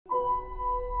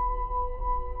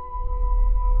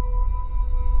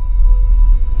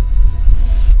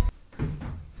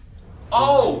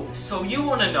Oh, so you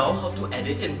wanna know how to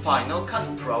edit in Final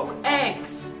Cut Pro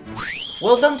X?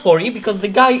 Well, don't worry, because the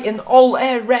guy in all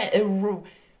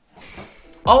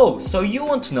Oh, so you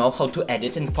want to know how to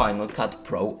edit in Final Cut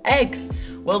Pro X?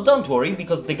 Well, don't worry,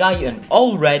 because the guy in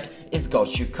all red is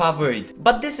got you covered.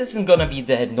 But this isn't gonna be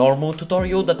the normal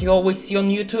tutorial that you always see on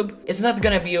YouTube. It's not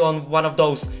gonna be on one of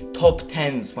those top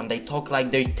 10s when they talk like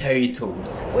they're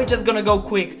territories. We're just gonna go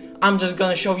quick. I'm just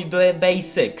gonna show you the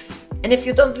basics. And if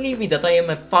you don't believe me that I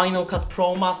am a Final Cut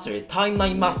Pro master, a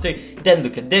timeline master, then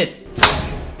look at this.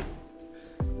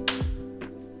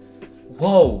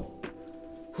 Whoa.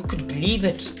 Who could believe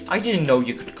it? I didn't know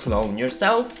you could clone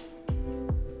yourself.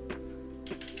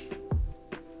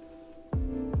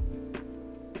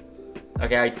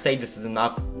 Okay, I'd say this is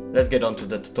enough. Let's get on to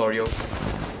the tutorial.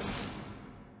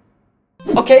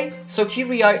 Okay, so here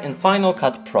we are in Final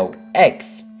Cut Pro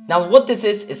X. Now what this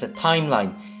is a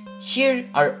timeline. Here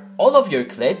are all of your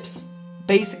clips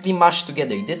basically mashed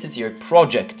together. This is your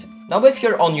project. Now if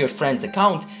you're on your friend's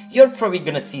account, you're probably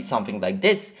gonna see something like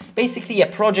this. Basically a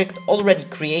project already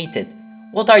created.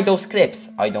 What are those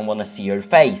clips? I don't wanna see your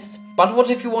face. But what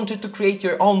if you wanted to create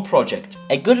your own project?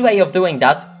 A good way of doing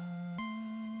that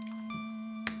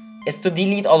is to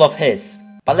delete all of his.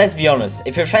 But let's be honest,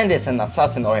 if your friend is an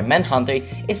assassin or a manhunter,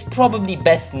 it's probably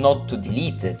best not to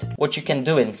delete it. What you can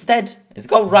do instead is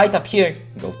go right up here,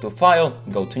 go to file,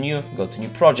 go to new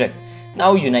project.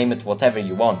 Now you name it whatever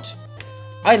you want.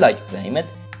 I like to name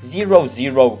it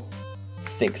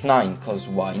 0069, cause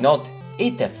why not?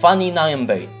 It's a funny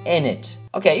number in it.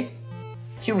 Okay,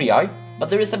 here we are,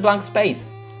 but there is a blank space.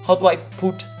 How do I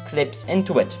put clips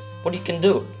into it? What you can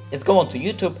do is go onto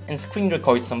YouTube and screen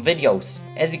record some videos.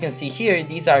 As you can see here,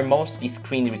 these are mostly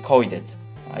screen recorded.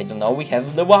 I don't know, we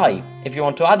have the Y. If you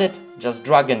want to add it, just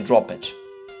drag and drop it.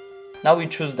 Now we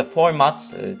choose the format,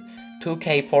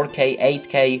 2K, 4K,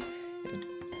 8K.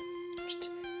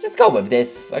 Just go with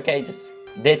this, okay?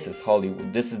 This is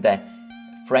Hollywood. This is the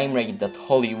frame rate that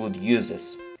Hollywood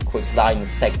uses. Quick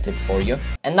lines tech tip for you.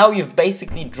 And now you've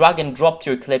basically drag and dropped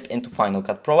your clip into Final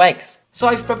Cut Pro X. So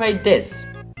I've prepared this.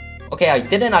 Okay, I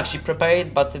didn't actually prepare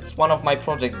it, but it's one of my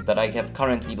projects that I have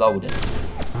currently loaded.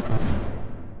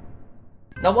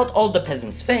 Now what all the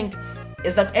peasants think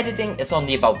is that editing is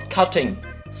only about cutting.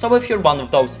 So if you're one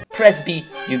of those, press B,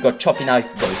 you got choppy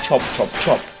knife, go chop, chop,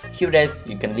 chop. Here it is,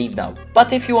 you can leave now.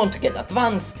 But if you want to get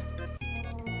advanced,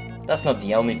 that's not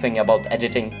the only thing about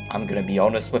editing, I'm gonna be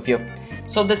honest with you.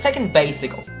 So the second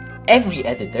basic of every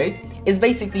editor is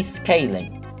basically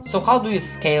scaling. So how do you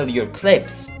scale your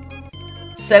clips?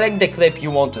 Select the clip you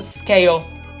want to scale,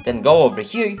 then go over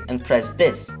here and press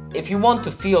this. If you want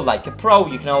to feel like a pro,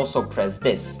 you can also press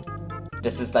this.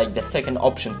 This is like the second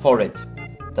option for it,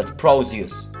 that pros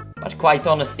use. But quite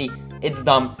honestly, it's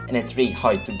dumb and it's really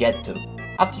hard to get to.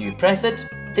 After you press it,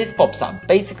 this pops up.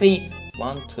 Basically,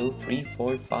 1, 2, 3,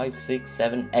 4, 5, 6,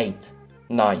 7, 8,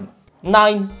 9.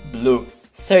 9 blue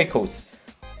circles.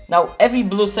 Now every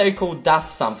blue circle does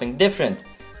something different.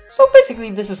 So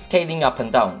basically this is scaling up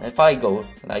and down. If I go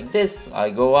like this,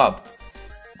 I go up.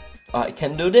 I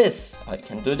can do this. I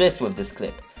can do this with this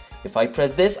clip. If I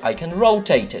press this, I can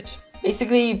rotate it.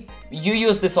 Basically, you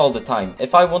use this all the time.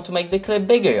 If I want to make the clip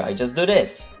bigger, I just do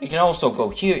this. You can also go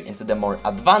here into the more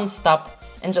advanced tab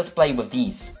and just play with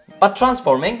these. But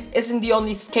transforming isn't the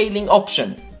only scaling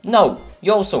option. No,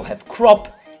 you also have crop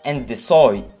and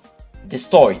distort.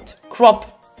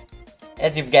 Crop,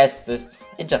 as you've guessed,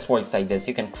 it just works like this.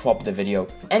 You can crop the video.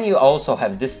 And you also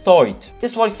have distort.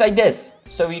 This works like this.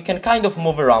 So you can kind of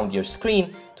move around your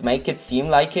screen to make it seem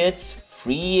like it's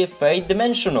third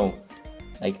dimensional.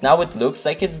 Like now it looks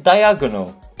like it's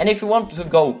diagonal. And if you want to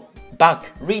go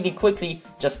back really quickly,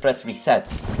 just press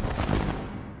reset.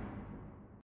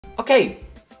 Okay,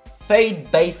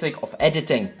 third basic of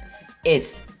editing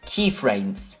is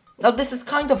keyframes. Now this is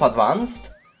kind of advanced,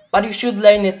 but you should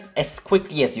learn it as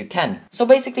quickly as you can. So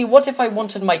basically, what if I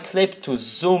wanted my clip to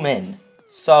zoom in?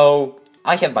 So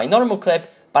I have my normal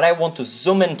clip, but I want to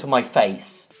zoom into my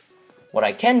face. What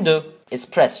I can do is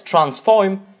press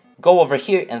transform, go over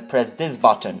here and press this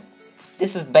button.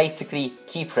 This is basically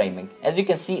keyframing. As you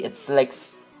can see, it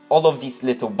selects all of these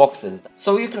little boxes.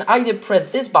 So you can either press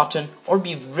this button or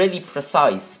be really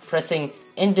precise, pressing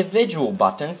individual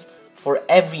buttons for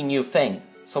every new thing.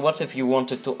 So what if you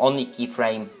wanted to only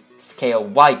keyframe scale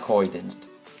Y coordinate?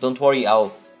 Don't worry,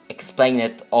 I'll explain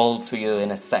it all to you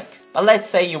in a sec. But let's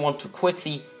say you want to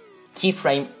quickly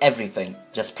keyframe everything.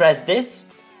 Just press this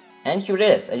and here it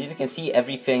is. As you can see,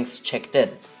 everything's checked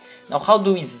in. Now how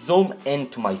do we zoom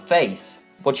into my face?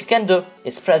 What you can do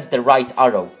is press the right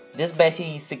arrow. This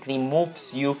basically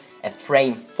moves you a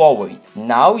frame forward.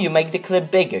 Now you make the clip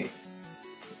bigger.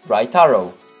 right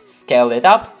arrow. Scale it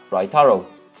up, right arrow.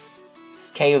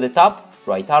 Scale it up,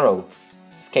 right arrow.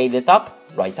 Scale it up,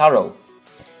 right arrow.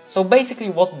 So basically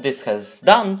what this has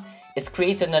done is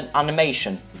created an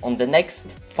animation on the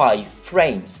next 5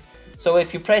 frames. So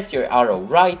if you press your arrow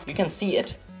right, you can see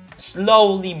it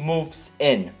slowly moves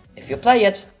in. If you play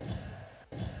it,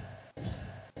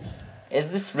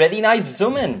 is this really nice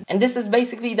zoom in? And this is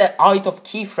basically the art of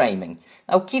keyframing.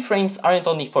 Now keyframes aren't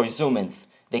only for zoom ins,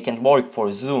 they can work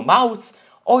for zoom outs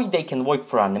or they can work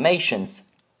for animations.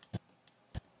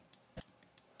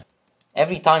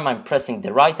 Every time I'm pressing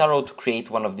the right arrow to create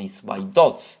one of these white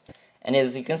dots. And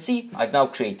as you can see, I've now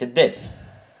created this.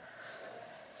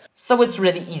 So it's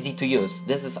really easy to use.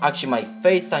 This is actually my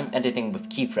first time editing with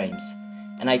keyframes.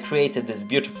 And I created this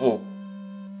beautiful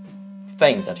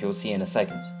thing that you'll see in a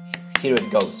second. Here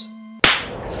it goes.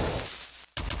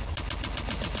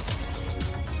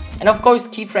 And of course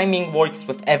keyframing works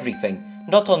with everything.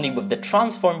 Not only with the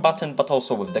transform button, but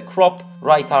also with the crop,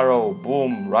 right arrow,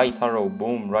 boom, right arrow,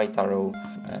 boom, right arrow.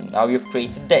 And now you've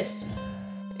created this.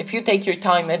 If you take your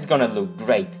time, it's gonna look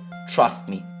great, trust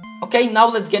me. Okay, now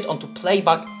let's get onto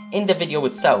playback in the video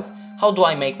itself. How do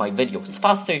I make my videos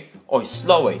faster or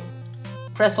slower?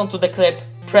 Press onto the clip,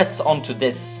 press onto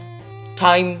this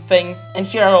time thing, and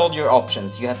here are all your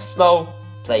options. You have slow,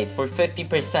 play it for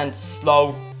 50%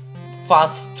 slow,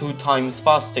 fast 2 times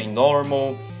faster,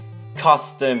 normal,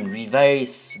 custom,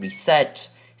 reverse, reset,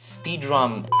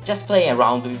 speedrun. Just play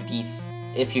around with these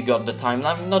if you got the time.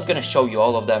 I'm not gonna show you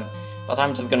all of them, but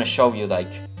I'm just gonna show you, like,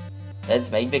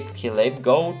 let's make the clip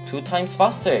go 2 times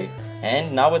faster.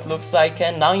 And now it looks like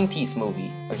a 90s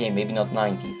movie. Okay, maybe not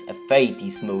 90s, a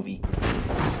 80s movie.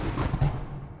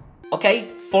 Okay,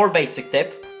 4 basic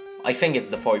tip, I think it's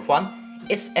the 4th one,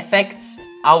 is effects,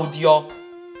 audio,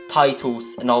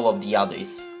 titles and all of the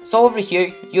others. So over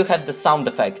here you have the sound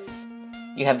effects.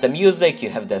 You have the music, you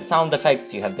have the sound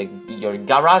effects, you have your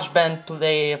GarageBand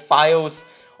play files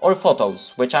or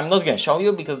photos, which I'm not gonna show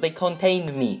you because they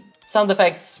contain me. Sound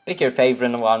effects, pick your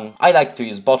favorite one. I like to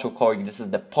use bottle cork, this is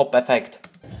the pop effect.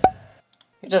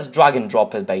 You just drag and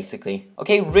drop it basically.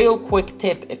 Okay, real quick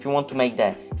tip if you want to make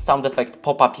the sound effect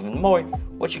pop up even more,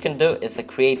 what you can do is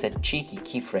create a cheeky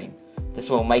keyframe. This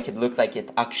will make it look like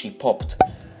it actually popped.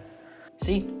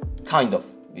 See? Kind of.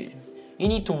 You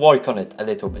need to work on it a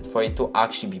little bit for it to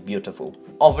actually be beautiful.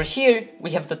 Over here we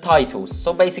have the titles.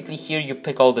 So basically here you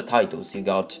pick all the titles. You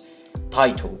got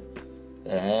title.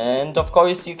 And of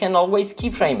course you can always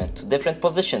keyframe it to different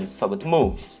positions so it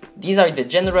moves. These are the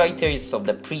generators of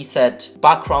the preset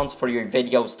backgrounds for your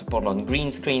videos to put on green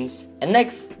screens. And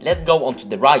next, let's go on to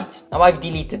the right. Now I've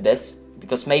deleted this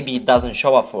because maybe it doesn't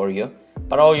show up for you,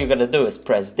 but all you gotta do is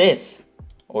press this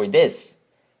or this.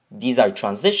 These are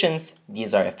transitions,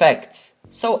 these are effects.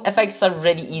 So effects are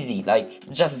really easy, like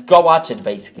just go at it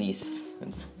basically.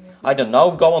 I don't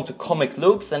know, go on to comic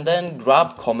looks and then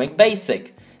grab comic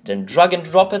basic. Then drag and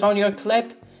drop it on your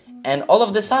clip and all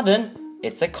of a sudden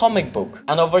it's a comic book.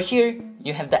 And over here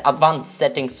you have the advanced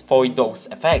settings for those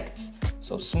effects.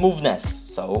 So smoothness,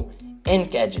 so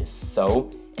ink edges, so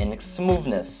ink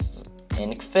smoothness,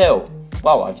 ink fill.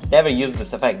 Wow, I've never used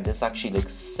this effect, this actually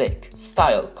looks sick.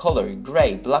 Style, color,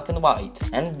 grey, black and white.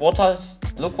 And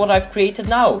look what I've created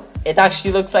now. It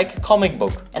actually looks like a comic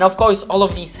book. And of course all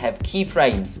of these have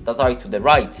keyframes that are to the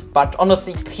right. But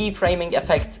honestly, keyframing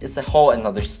effects is a whole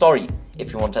another story.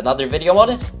 If you want another video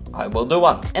on it, I will do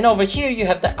one. And over here you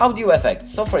have the audio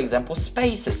effects. So for example,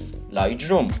 spaces, large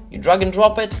room. You drag and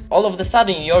drop it, all of a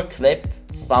sudden your clip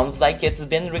sounds like it's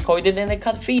been recorded in a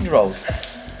cathedral.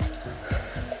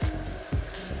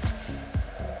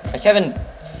 I haven't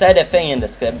said a thing in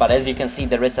this clip, but as you can see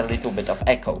there is a little bit of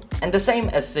echo. And the same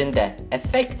as in the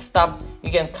effects tab, you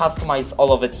can customize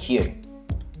all of it here.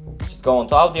 Just go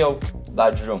onto audio,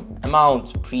 large room,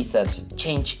 amount, preset,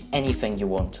 change anything you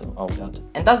want to, oh god.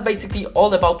 And that's basically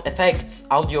all about effects,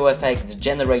 audio effects,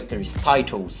 generators,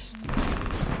 titles.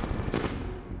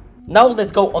 Now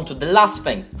let's go on to the last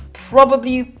thing.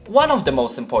 Probably one of the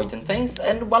most important things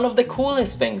and one of the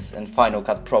coolest things in Final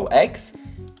Cut Pro X.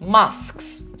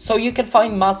 Masks. So you can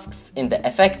find masks in the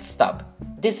effects tab.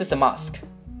 This is a mask.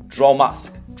 Draw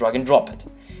mask. Drag and drop it.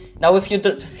 Now if you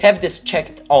have this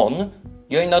checked on,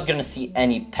 you're not gonna see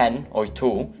any pen or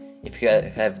tool. If you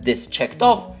have this checked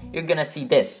off, you're gonna see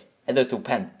this, a little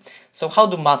pen. So how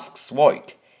do masks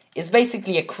work? It's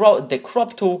basically the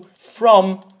crop tool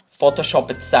from Photoshop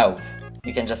itself.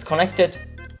 You can just connect it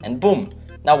and boom.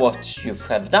 Now what you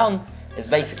have done is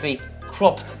basically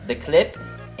cropped the clip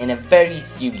in a very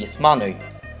serious manner,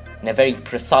 in a very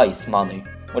precise manner.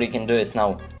 What you can do is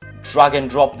now drag and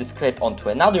drop this clip onto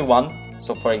another one.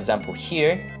 So for example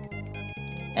here,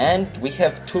 And we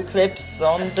have 2 clips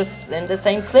on this in the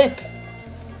same clip.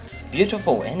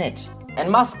 Beautiful, isn't it? And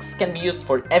masks can be used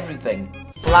for everything.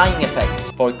 Flying effects,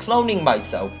 for cloning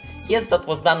myself. Yes, that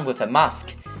was done with a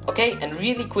mask. Okay, and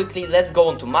really quickly, let's go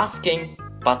on to masking,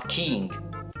 but keying.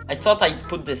 I thought I'd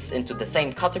put this into the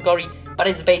same category, but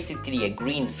it's basically a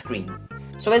green screen.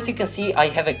 So as you can see, I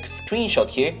have a screenshot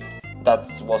here that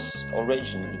was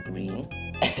originally green.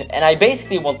 And I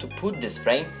basically want to put this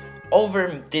frame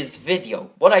over this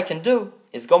video. What I can do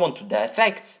is go on to the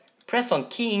effects, press on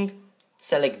keying,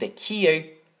 select the keyer,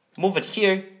 move it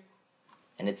here,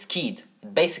 and it's keyed.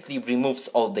 It basically removes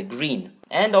all the green.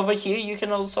 And over here you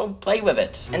can also play with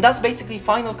it. And that's basically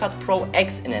Final Cut Pro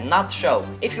X in a nutshell.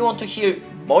 If you want to hear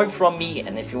more from me,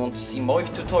 and if you want to see more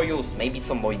tutorials, maybe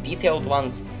some more detailed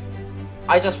ones,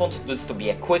 I just wanted this to be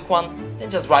a quick one, then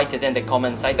just write it in the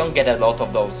comments. I don't get a lot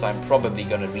of those, so I'm probably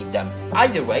gonna read them.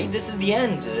 Either way, this is the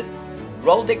end.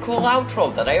 Roll the cool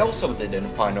outro that I also did in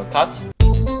Final Cut.